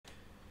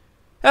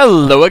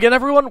Hello again,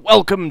 everyone.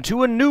 Welcome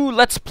to a new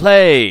Let's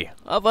Play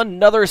of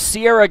another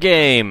Sierra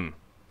game.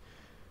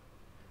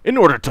 In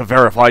order to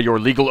verify your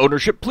legal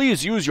ownership,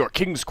 please use your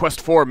King's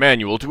Quest IV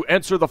manual to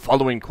answer the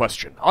following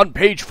question. On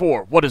page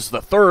 4, what is the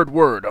third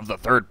word of the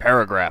third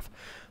paragraph?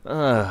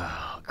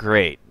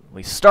 Great.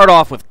 We start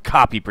off with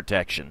copy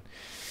protection.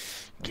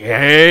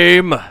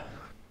 Game.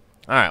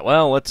 Alright,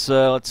 well, let's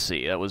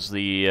see. That was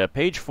the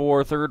page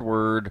 4, third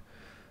word,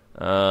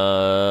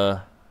 third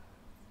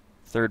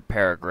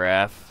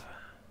paragraph.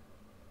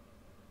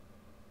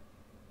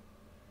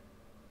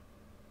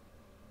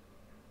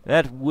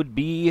 That would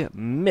be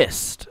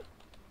missed.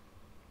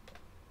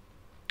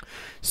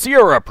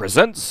 Sierra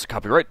presents,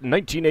 copyright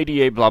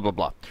 1988, blah blah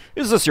blah.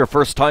 Is this your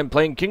first time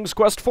playing King's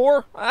Quest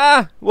IV?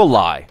 We'll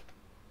lie.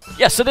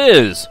 Yes, it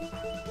is!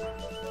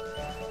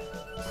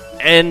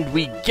 And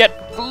we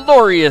get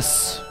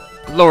glorious,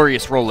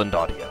 glorious Roland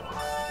audio.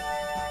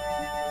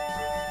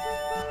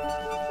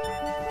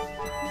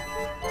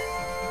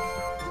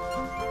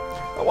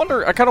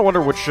 I kind of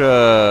wonder which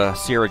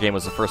Sierra game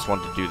was the first one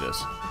to do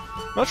this.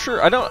 Not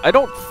sure. I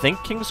don't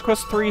think King's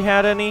Quest III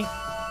had any.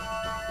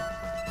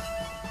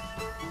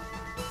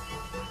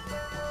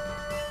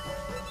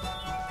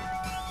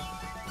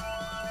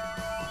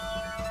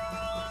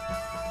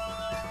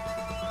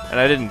 And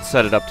I didn't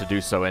set it up to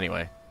do so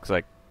anyway, because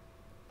I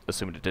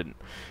assumed it didn't.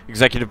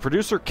 Executive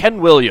producer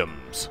Ken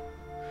Williams.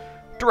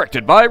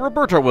 Directed by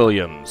Roberta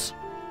Williams.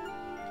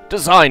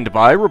 Designed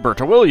by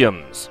Roberta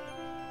Williams.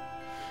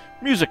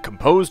 Music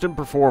composed and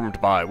performed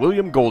by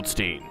William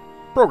Goldstein.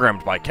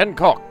 Programmed by Ken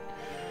Koch.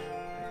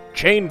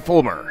 Shane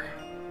Fulmer.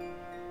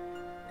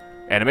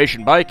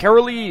 Animation by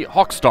Carolee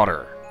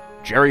Hawksdaughter.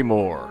 Jerry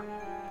Moore.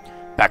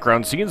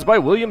 Background scenes by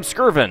William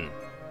Skirvin.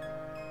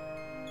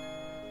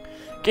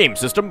 Game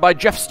system by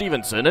Jeff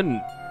Stevenson and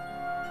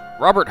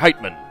Robert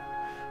Heitman.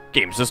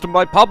 Game system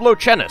by Pablo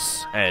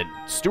Chenis and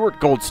Stuart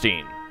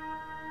Goldstein.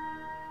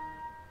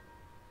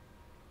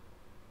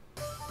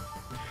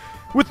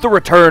 With the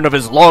return of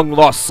his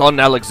long-lost son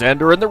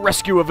Alexander and the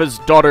rescue of his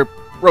daughter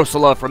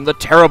Rosella from the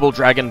terrible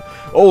dragon,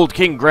 old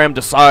King Graham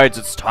decides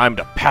it's time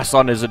to pass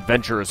on his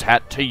adventurer's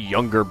hat to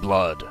younger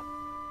blood.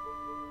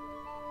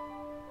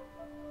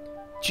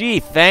 Gee,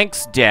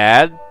 thanks,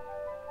 Dad.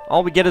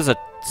 All we get is a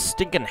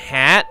stinking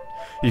hat?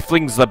 He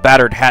flings the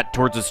battered hat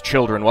towards his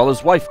children while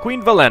his wife,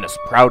 Queen Valanis,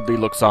 proudly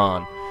looks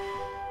on.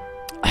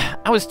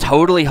 I was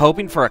totally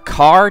hoping for a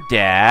car,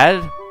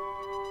 Dad.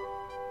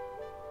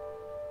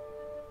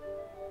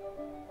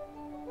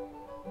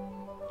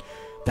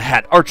 The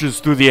hat arches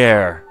through the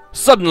air.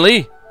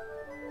 Suddenly,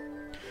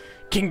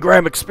 King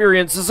Graham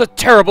experiences a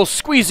terrible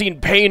squeezing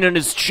pain in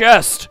his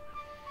chest.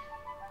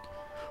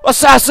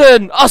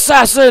 Assassin!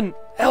 Assassin!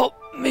 Help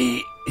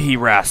me! He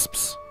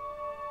rasps.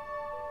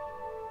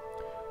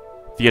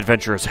 The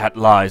adventurer's hat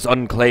lies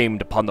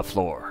unclaimed upon the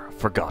floor,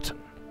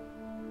 forgotten.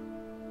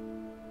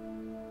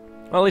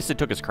 Well, at least they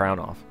took his crown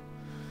off.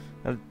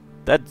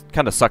 That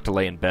kind of sucked to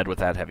lay in bed with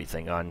that heavy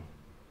thing on.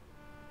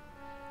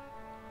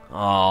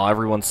 Oh,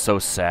 everyone's so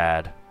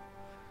sad.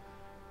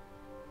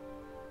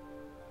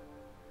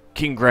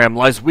 King Graham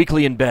lies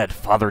weakly in bed,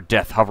 Father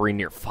Death hovering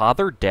near.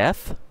 Father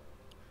Death?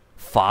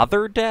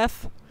 Father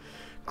Death?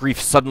 Grief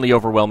suddenly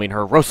overwhelming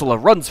her, Rosella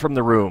runs from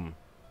the room.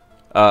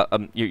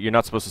 You're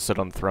not supposed to sit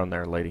on the throne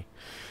there, lady.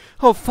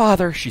 Oh,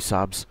 Father, she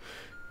sobs.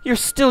 You're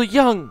still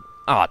young.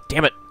 Aw,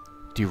 damn it.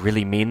 Do you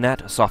really mean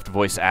that? A soft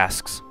voice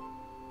asks.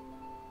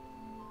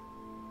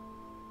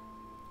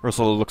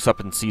 Rosella looks up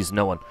and sees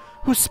no one.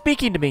 Who's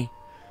speaking to me?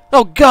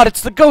 Oh, God,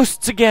 it's the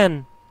ghosts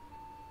again!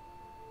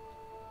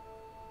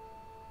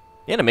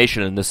 The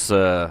animation in this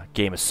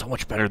game is so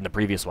much better than the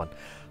previous one.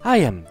 I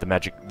am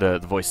the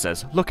voice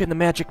says. Look in the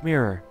magic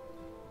mirror.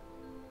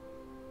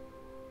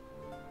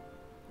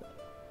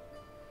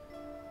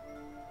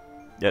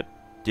 Yeah,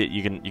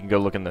 you can go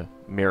look in the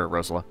mirror,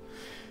 Rosella.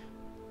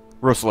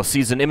 Rosella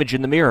sees an image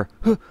in the mirror.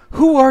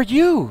 Who are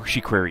you? She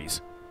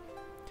queries.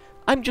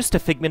 I'm just a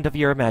figment of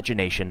your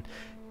imagination.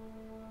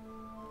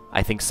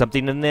 I think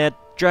something in that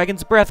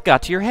dragon's breath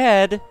got to your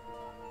head.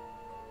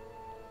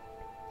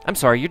 I'm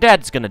sorry, your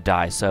dad's gonna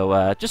die,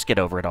 so just get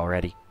over it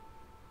already.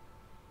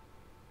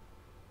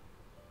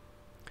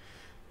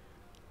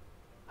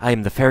 I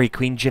am the fairy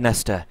queen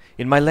Genesta.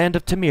 In my land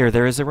of Tamir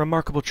there is a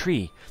remarkable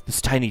tree. This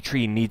tiny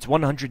tree needs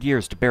 100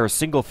 years to bear a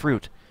single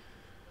fruit.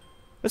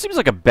 That seems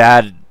like a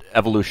bad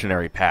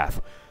evolutionary path.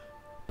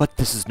 But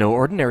this is no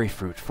ordinary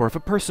fruit, for if a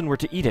person were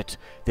to eat it,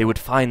 they would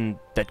find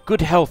that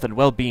good health and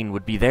well-being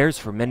would be theirs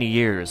for many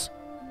years.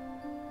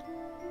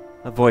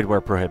 Avoid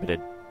where prohibited.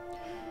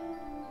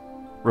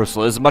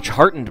 Rosella is much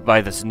heartened by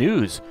this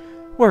news.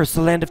 Where is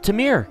the land of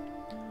Tamir?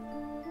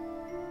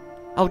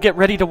 I'll get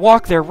ready to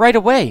walk there right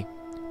away.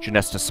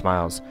 Genesta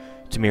smiles.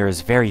 Tamir is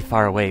very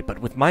far away, but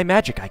with my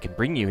magic I can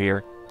bring you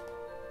here.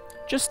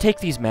 Just take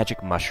these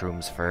magic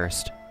mushrooms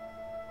first.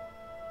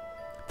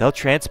 They'll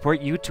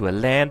transport you to a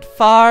land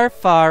far,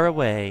 far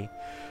away.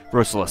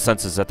 Rosella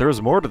senses that there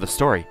is more to the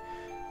story.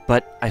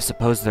 But I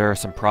suppose there are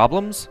some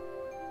problems?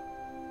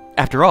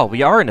 After all,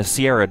 we are in a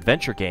Sierra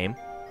adventure game.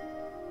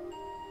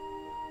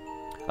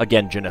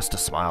 Again, Genesta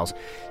smiles.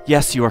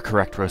 Yes, you are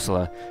correct,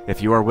 Rosella.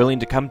 If you are willing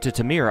to come to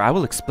Tamir, I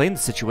will explain the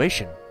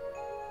situation.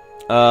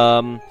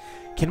 Can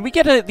we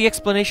get the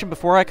explanation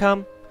before I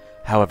come?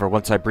 However,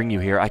 once I bring you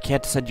here, I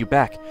can't send you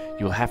back.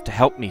 You will have to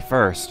help me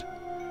first.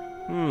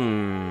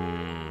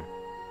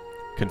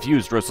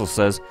 Confused, Rosella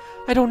says,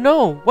 I don't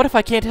know. What if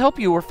I can't help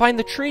you or find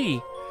the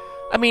tree?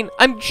 I mean,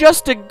 I'm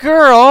just a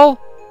girl!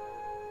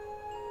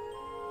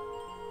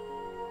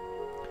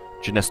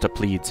 Genesta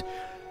pleads.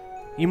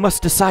 You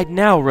must decide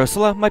now,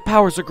 Rosella. My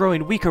powers are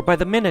growing weaker by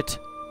the minute.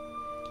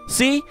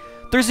 See?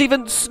 There's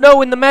even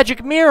snow in the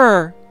magic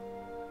mirror!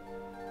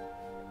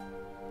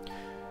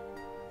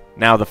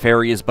 Now the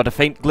fairy is but a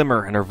faint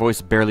glimmer, and her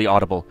voice barely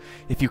audible.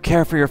 If you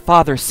care for your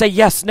father, say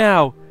yes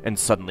now! And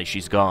suddenly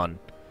she's gone.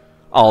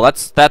 Oh,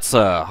 that's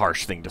a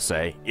harsh thing to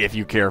say. If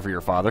you care for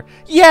your father.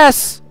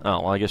 Yes!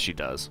 Oh, well, I guess she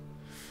does.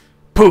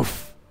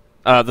 Poof!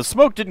 The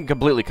smoke didn't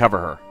completely cover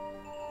her.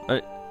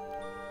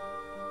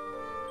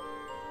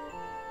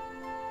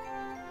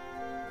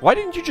 Why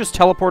didn't you just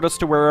teleport us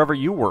to wherever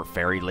you were,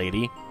 fairy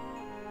lady?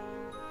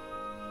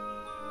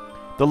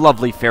 The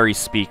lovely fairy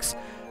speaks.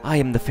 I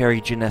am the fairy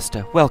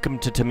Genesta. Welcome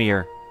to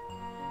Tamir.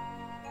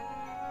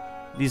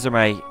 These are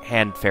my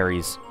hand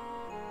fairies.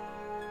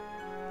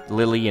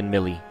 Lily and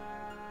Millie.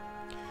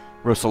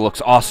 Rosella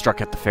looks awestruck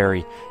at the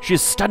fairy. She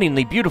is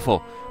stunningly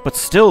beautiful, but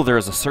still there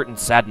is a certain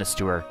sadness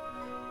to her.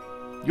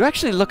 You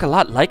actually look a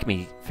lot like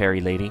me,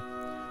 fairy lady.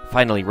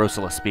 Finally,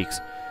 Rosella speaks.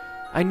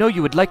 I know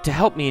you would like to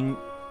help me in...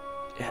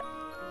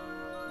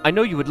 I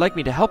know you would like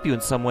me to help you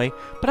in some way,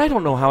 but I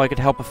don't know how I could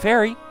help a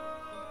fairy.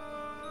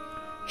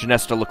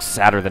 Genesta looks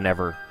sadder than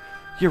ever.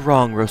 You're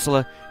wrong,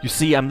 Rosella. You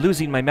see, I'm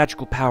losing my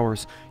magical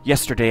powers.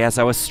 Yesterday, as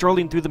I was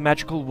strolling through the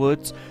magical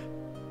woods...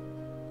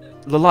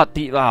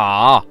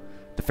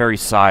 The fairy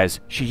sighs.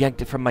 She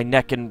yanked it from my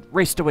neck and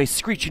raced away,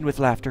 screeching with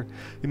laughter.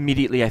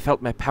 Immediately, I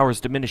felt my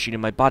powers diminishing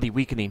and my body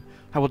weakening.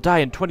 I will die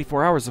in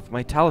 24 hours if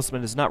my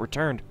talisman is not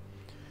returned.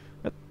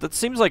 That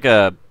seems like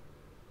a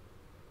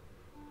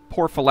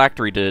poor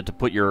phylactery to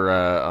put your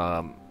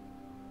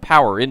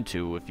power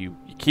into if you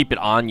keep it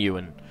on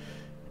you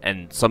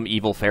and some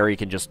evil fairy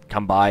can just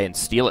come by and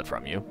steal it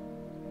from you.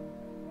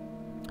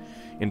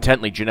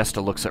 Intently,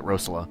 Genesta looks at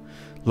Rosella.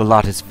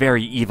 Lalat is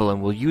very evil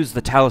and will use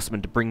the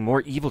talisman to bring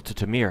more evil to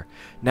Tamir.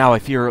 Now I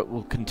fear it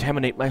will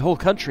contaminate my whole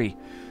country.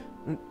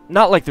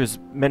 Not like there's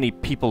many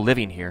people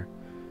living here.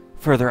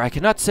 Further, I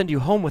cannot send you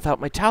home without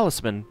my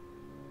talisman.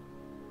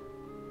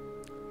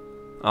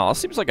 Oh,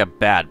 seems like a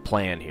bad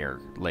plan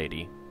here,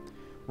 lady.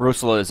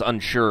 Rosella is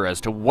unsure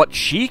as to what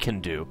she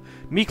can do.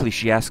 Meekly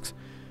she asks,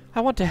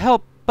 I want to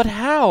help, but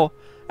how?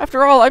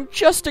 After all, I'm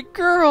just a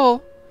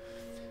girl.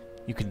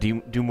 You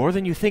can do more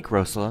than you think,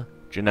 Rosella,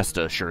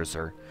 Genesta assures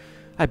her.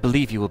 I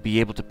believe you will be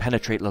able to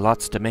penetrate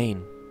Lalat's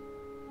domain.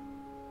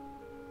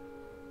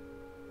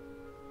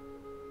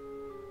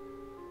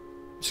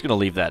 Just gonna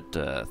leave that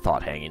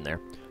thought hanging there.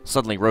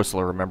 Suddenly,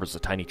 Rosella remembers the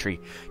tiny tree.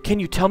 Can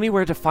you tell me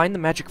where to find the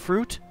magic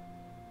fruit?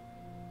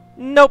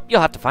 Nope, you'll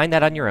have to find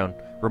that on your own.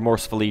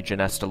 Remorsefully,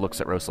 Genesta looks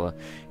at Rosella.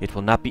 It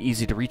will not be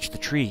easy to reach the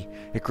tree.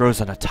 It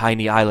grows on a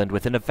tiny island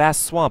within a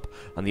vast swamp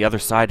on the other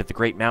side of the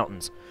great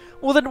mountains.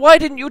 Well, then why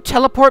didn't you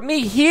teleport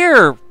me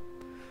here?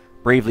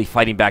 Bravely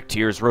fighting back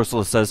tears,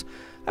 Rosella says,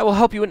 I will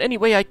help you in any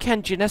way I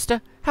can,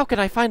 Genesta. How can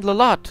I find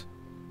Lalat?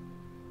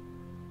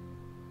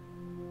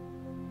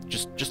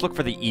 Just look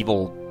for the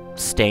evil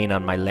stain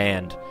on my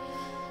land.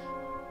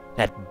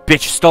 That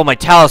bitch stole my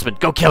talisman!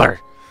 Go kill her!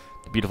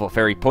 The beautiful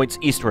fairy points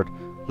eastward.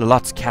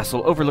 Lalat's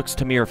castle overlooks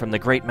Tamir from the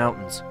great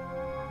mountains.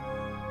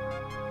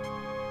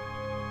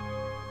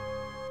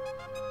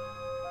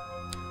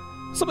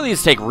 Some of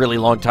these take a really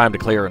long time to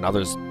clear and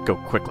others go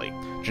quickly.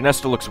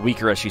 Genesta looks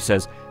weaker as she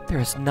says, There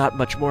is not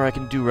much more I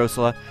can do,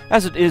 Rosella.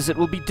 As it is, it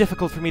will be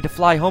difficult for me to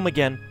fly home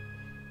again.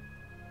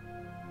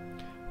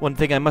 One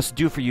thing I must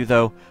do for you,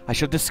 though. I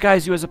shall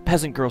disguise you as a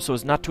peasant girl so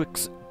as not to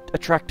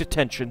attract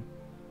attention.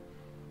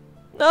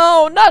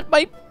 No, not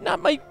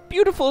my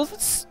beautiful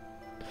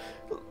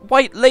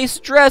white lace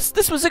dress.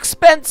 This was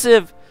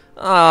expensive.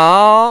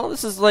 Aww,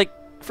 this is like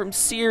from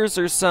Sears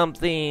or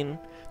something.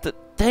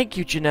 Thank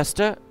you,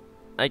 Genesta.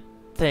 I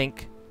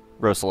think,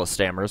 Rosella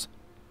stammers.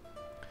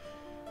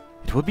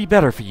 It would be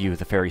better for you,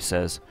 the fairy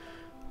says.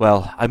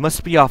 Well, I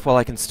must be off while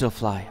I can still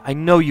fly. I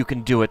know you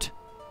can do it.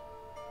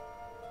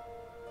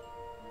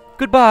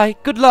 Goodbye.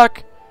 Good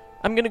luck.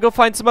 I'm gonna go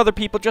find some other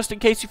people just in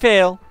case you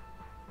fail.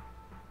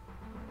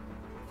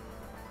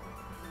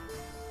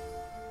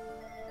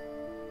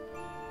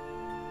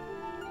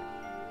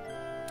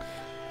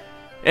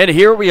 And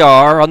here we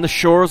are on the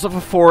shores of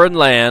a foreign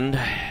land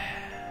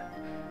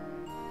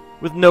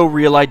with no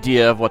real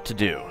idea of what to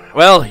do.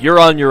 Well, you're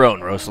on your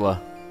own,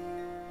 Rosella.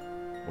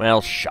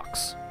 Well,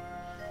 shucks.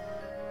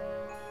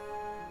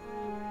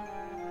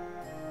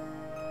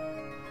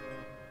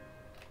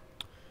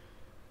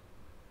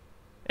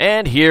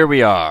 And here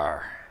we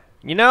are.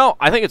 You know,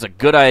 I think it's a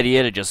good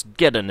idea to just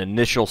get an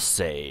initial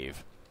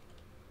save.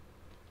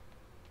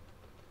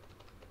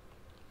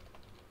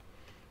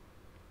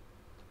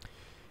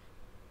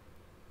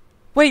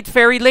 Wait,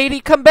 fairy lady,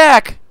 come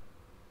back!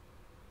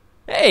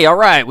 Hey,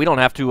 alright, we don't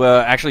have to,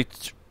 actually...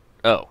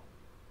 Oh.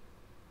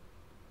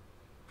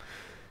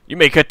 You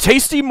make a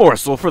tasty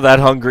morsel for that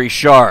hungry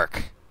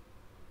shark.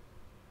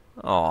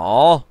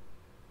 Aww.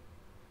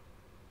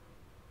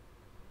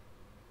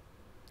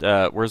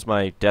 Where's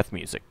my death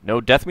music? No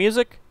death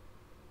music?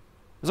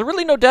 Is there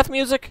really no death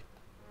music?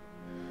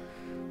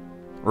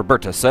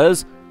 Roberta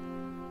says,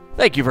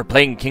 "Thank you for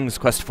playing King's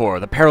Quest IV,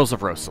 The Perils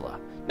of Rosella.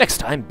 Next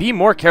time, be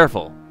more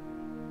careful."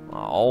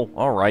 Oh,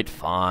 alright,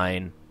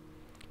 fine.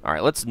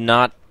 Alright, let's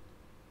not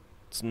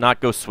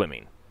go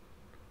swimming.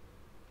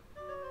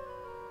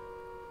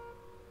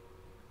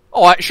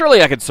 Oh,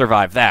 surely I could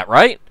survive that,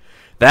 right?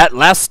 That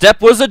last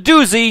step was a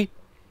doozy!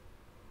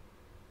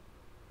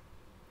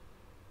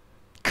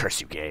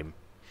 Curse you, game.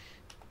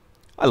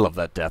 I love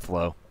that death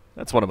blow.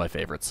 That's one of my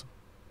favorites.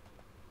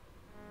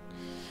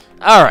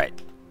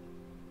 Alright.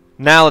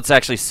 Now let's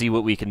actually see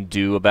what we can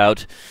do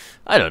about,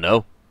 I don't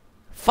know,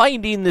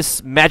 finding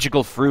this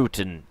magical fruit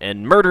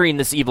and murdering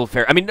this evil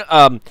fairy. I mean,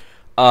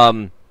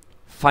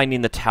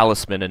 finding the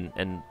talisman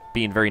and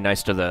being very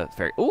nice to the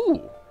fairy.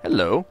 Ooh,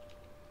 hello.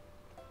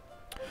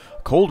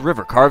 A cold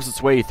river carves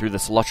its way through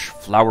this lush,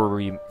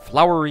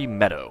 flowery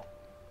meadow.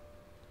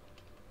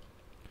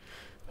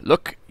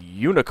 Look,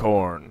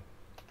 unicorn.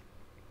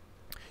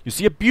 You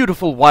see a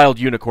beautiful wild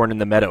unicorn in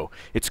the meadow.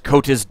 Its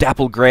coat is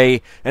dapple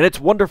gray, and its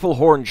wonderful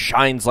horn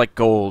shines like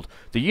gold.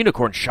 The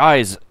unicorn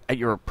shies at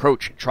your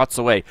approach and trots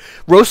away.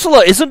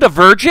 Rosella isn't a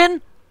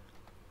virgin?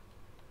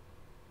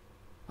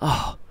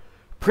 Oh,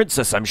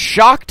 Princess, I'm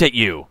shocked at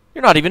you.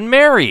 You're not even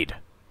married.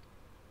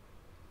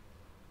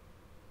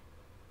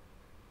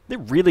 They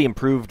really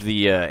improved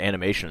the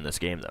animation in this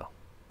game, though.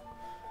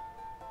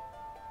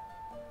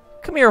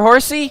 Come here,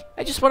 horsey.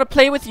 I just want to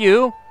play with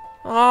you.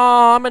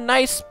 Aw, I'm a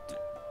nice...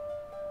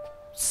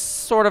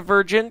 sort of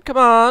virgin. Come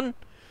on.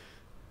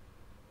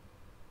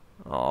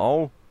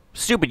 Oh,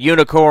 stupid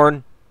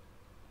unicorn.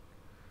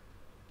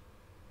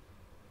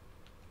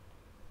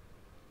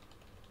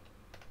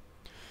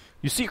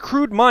 You see a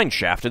crude mine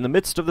shaft in the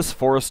midst of this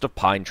forest of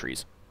pine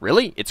trees.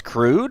 Really? It's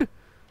crude?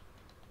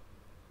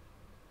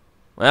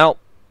 Well,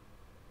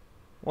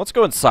 let's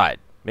go inside.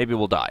 Maybe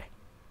we'll die.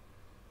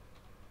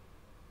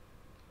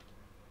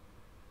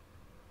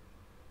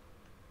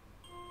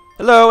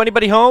 Hello,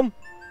 anybody home?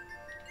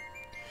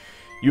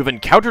 You've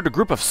encountered a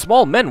group of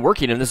small men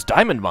working in this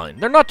diamond mine.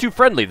 They're not too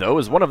friendly, though,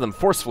 as one of them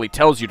forcefully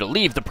tells you to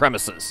leave the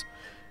premises.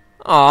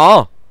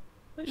 Aw,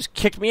 they just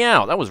kicked me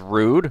out. That was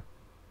rude.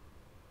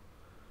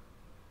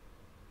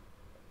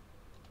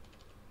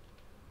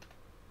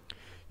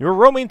 You're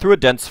roaming through a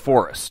dense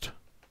forest.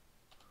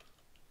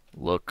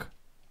 Look.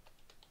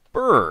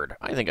 Bird.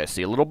 I think I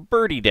see a little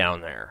birdie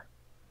down there.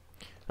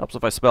 Helps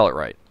if I spell it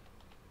right.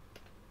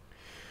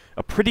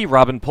 A pretty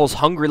robin pulls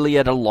hungrily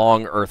at a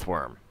long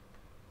earthworm.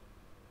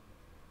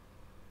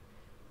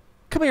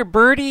 Come here,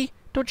 birdie.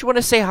 Don't you want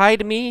to say hi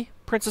to me,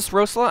 Princess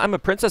Rosella? I'm a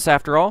princess,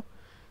 after all.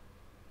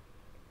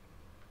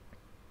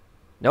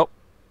 Nope.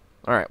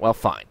 Alright, well,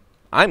 fine.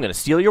 I'm going to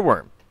steal your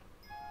worm.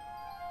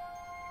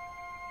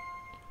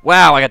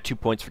 Wow, I got 2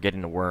 points for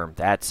getting a worm.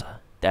 That's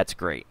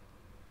great.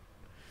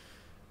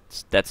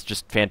 That's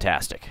just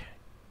fantastic.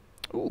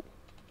 Ooh.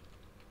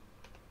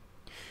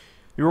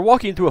 You are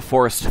walking through a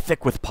forest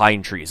thick with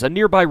pine trees. A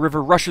nearby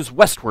river rushes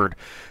westward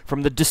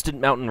from the distant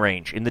mountain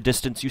range. In the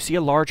distance, you see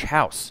a large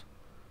house.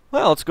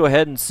 Well, let's go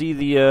ahead and see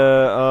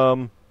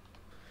the,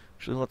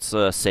 actually, let's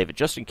save it,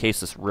 just in case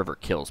this river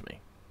kills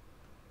me.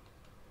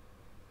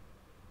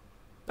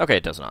 Okay,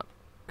 it does not.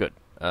 Good.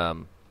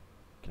 Can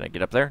I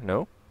get up there?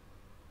 No?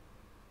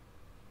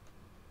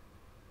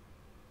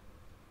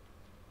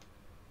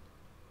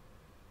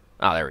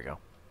 Ah, there we go.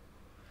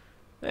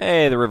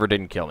 Hey, the river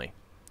didn't kill me.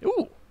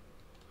 Ooh!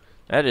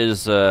 That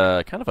is,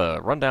 kind of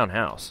a rundown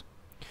house.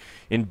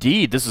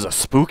 Indeed, this is a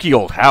spooky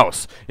old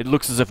house. It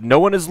looks as if no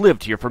one has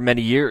lived here for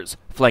many years.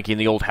 Flanking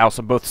the old house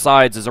on both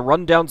sides is a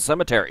rundown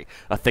cemetery.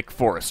 A thick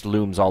forest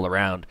looms all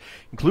around,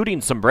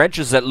 including some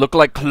branches that look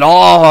like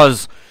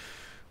claws.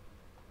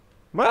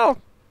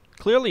 Well,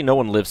 clearly no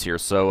one lives here,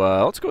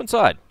 so let's go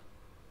inside.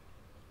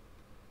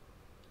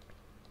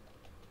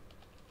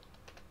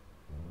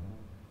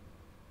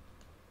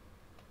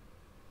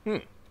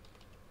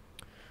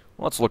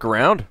 Let's look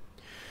around.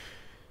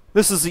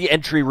 This is the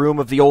entry room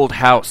of the old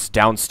house.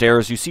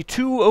 Downstairs you see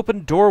 2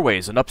 open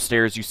doorways, and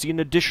upstairs you see an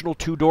additional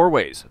 2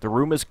 doorways. The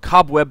room is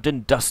cobwebbed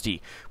and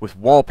dusty, with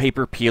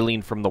wallpaper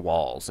peeling from the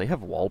walls. They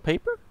have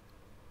wallpaper?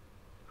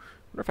 I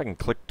wonder if I can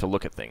click to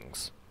look at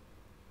things.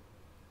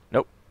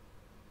 Nope.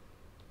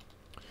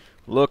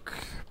 Look.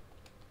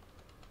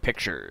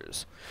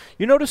 Pictures.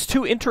 You notice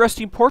 2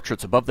 interesting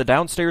portraits above the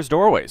downstairs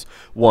doorways.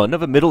 One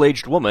of a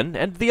middle-aged woman,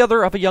 and the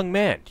other of a young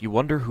man. You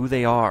wonder who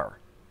they are.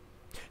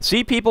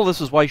 See, people,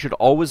 this is why you should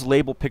always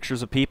label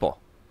pictures of people.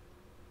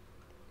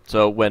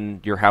 So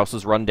when your house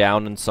is run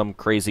down and some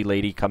crazy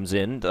lady comes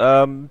in,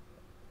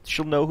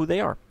 she'll know who they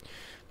are.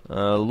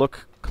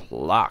 Look,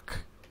 clock.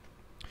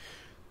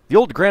 The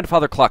old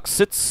grandfather clock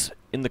sits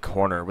in the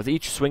corner. With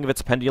each swing of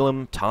its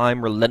pendulum,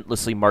 time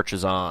relentlessly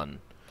marches on.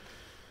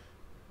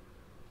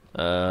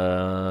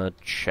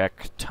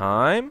 Check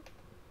time.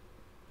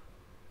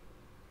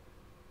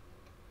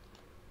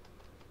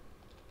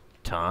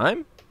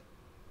 Time?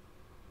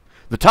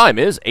 The time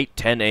is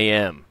 8:10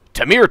 a.m.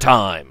 Tamir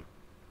time!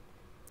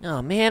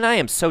 Oh man, I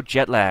am so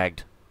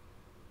jet-lagged.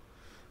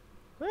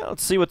 Well,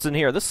 let's see what's in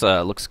here. This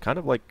looks kind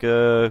of like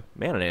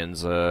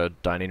Mananan's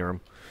dining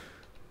room.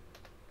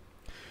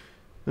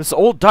 This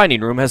old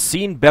dining room has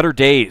seen better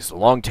days. The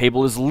long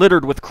table is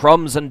littered with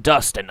crumbs and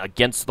dust, and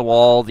against the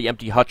wall, the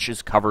empty hutch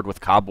is covered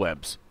with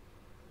cobwebs.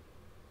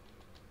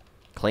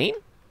 Clean?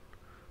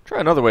 Try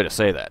another way to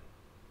say that.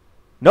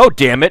 No,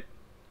 damn it!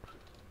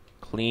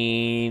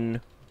 Clean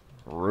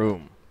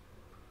room.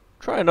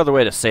 Try another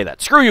way to say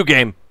that. Screw you,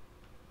 game!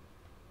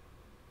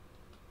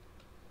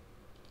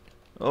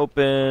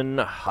 Open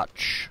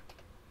hutch.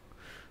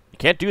 You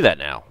can't do that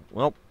now.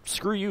 Well,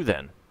 screw you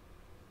then.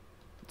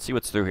 Let's see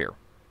what's through here.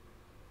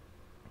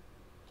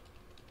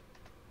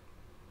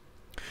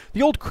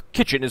 The old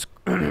kitchen is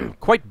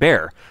quite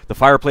bare. The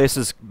fireplace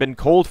has been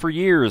cold for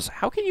years.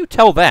 How can you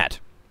tell that?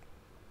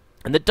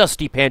 And the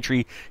dusty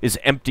pantry is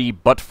empty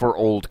but for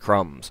old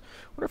crumbs.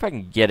 Wonder if I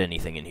can get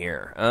anything in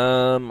here.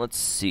 Let's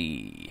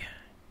see.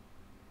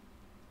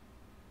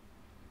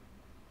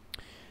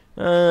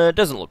 It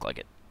doesn't look like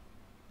it.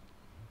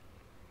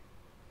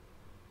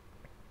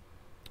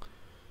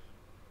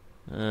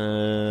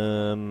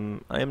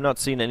 I am not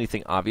seeing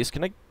anything obvious.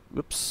 Can I...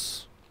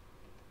 Whoops.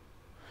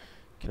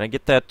 Can I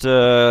get that,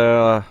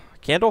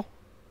 candle?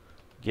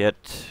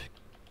 Get...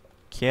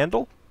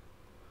 candle?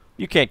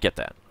 You can't get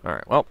that.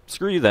 Alright, well,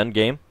 screw you then,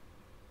 game.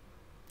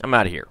 I'm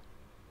out of here.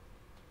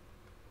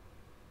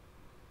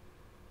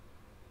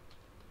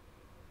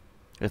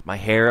 With my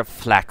hair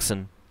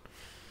flaxen.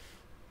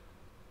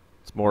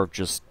 It's more of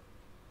just...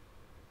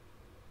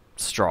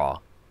 straw.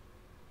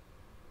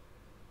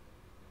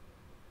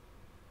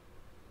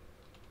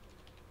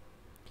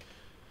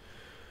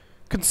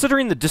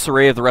 Considering the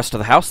disarray of the rest of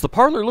the house, the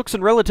parlor looks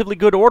in relatively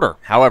good order.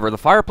 However, the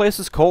fireplace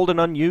is cold and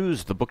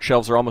unused, the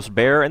bookshelves are almost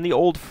bare, and the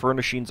old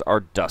furnishings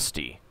are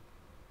dusty.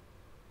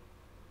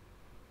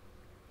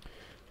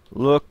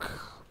 Look.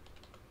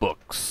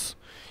 Books.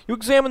 You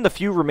examine the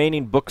few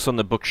remaining books on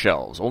the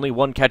bookshelves. Only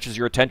one catches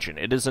your attention.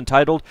 It is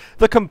entitled,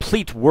 The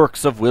Complete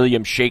Works of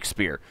William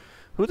Shakespeare.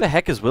 Who the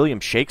heck is William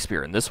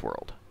Shakespeare in this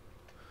world?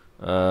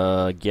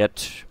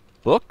 Get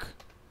book?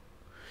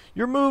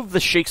 You remove the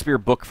Shakespeare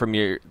book from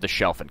the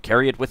shelf and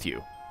carry it with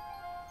you.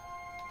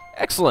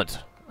 Excellent.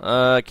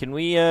 Can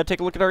we take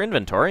a look at our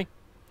inventory?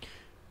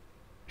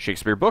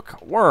 Shakespeare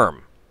book,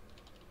 worm.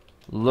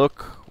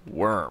 Look,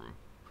 worm.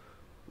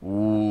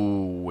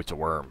 Ooh, it's a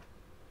worm.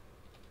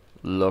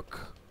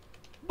 Look,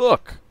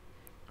 book.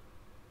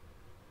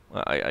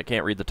 I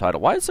can't read the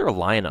title. Why is there a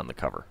lion on the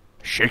cover?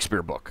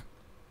 Shakespeare book.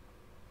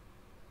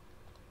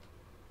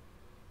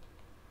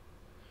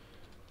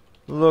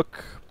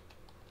 Look,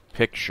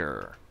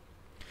 picture.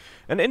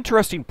 An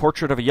interesting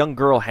portrait of a young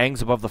girl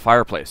hangs above the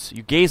fireplace.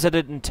 You gaze at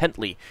it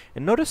intently,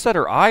 and notice that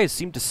her eyes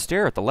seem to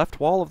stare at the left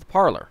wall of the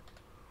parlor.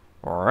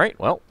 Alright,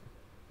 well.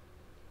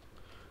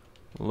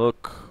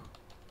 Look.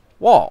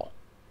 Wall.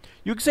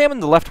 You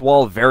examine the left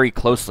wall very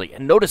closely,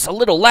 and notice a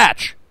little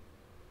latch.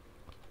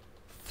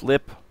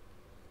 Flip.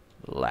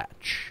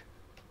 Latch.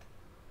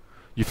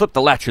 You flip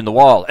the latch in the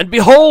wall, and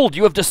behold,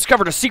 you have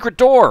discovered a secret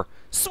door!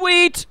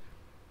 Sweet!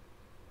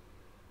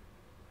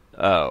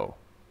 Oh.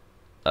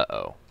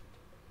 Uh-oh.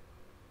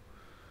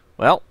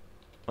 Well,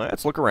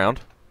 let's look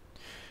around.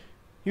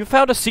 You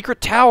found a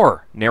secret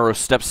tower. Narrow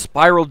steps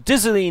spiral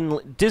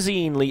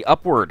dizzyingly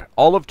upward,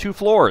 all of 2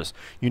 floors.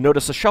 You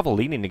notice a shovel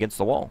leaning against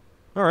the wall.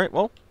 Alright,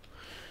 well,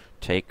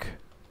 take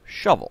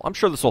shovel. I'm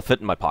sure this will fit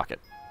in my pocket.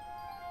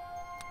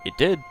 It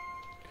did.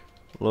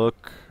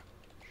 Look,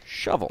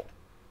 shovel.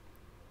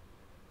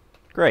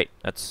 Great,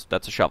 that's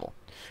a shovel.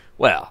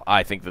 Well,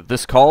 I think that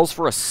this calls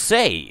for a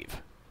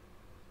save.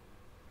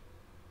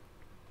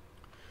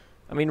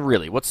 I mean,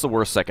 really, what's the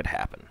worst that could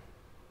happen?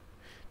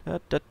 Oh,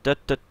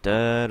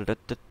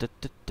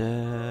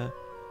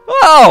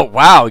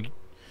 wow!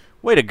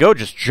 Way to go,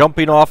 just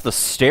jumping off the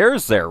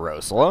stairs there,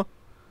 Rosella.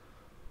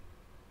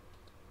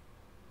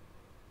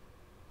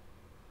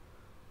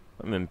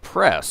 I'm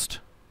impressed.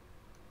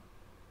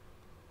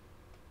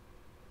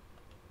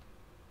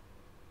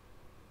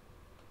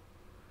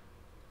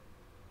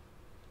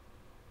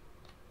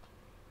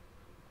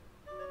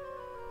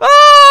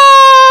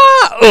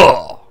 Ah!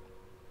 Ugh!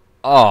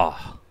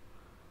 Oh.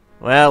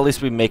 Well, at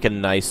least we make a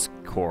nice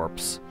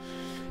corpse.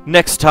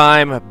 Next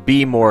time,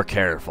 be more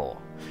careful.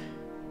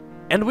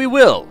 And we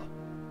will.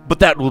 But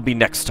that will be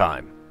next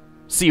time.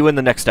 See you in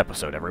the next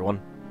episode,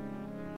 everyone.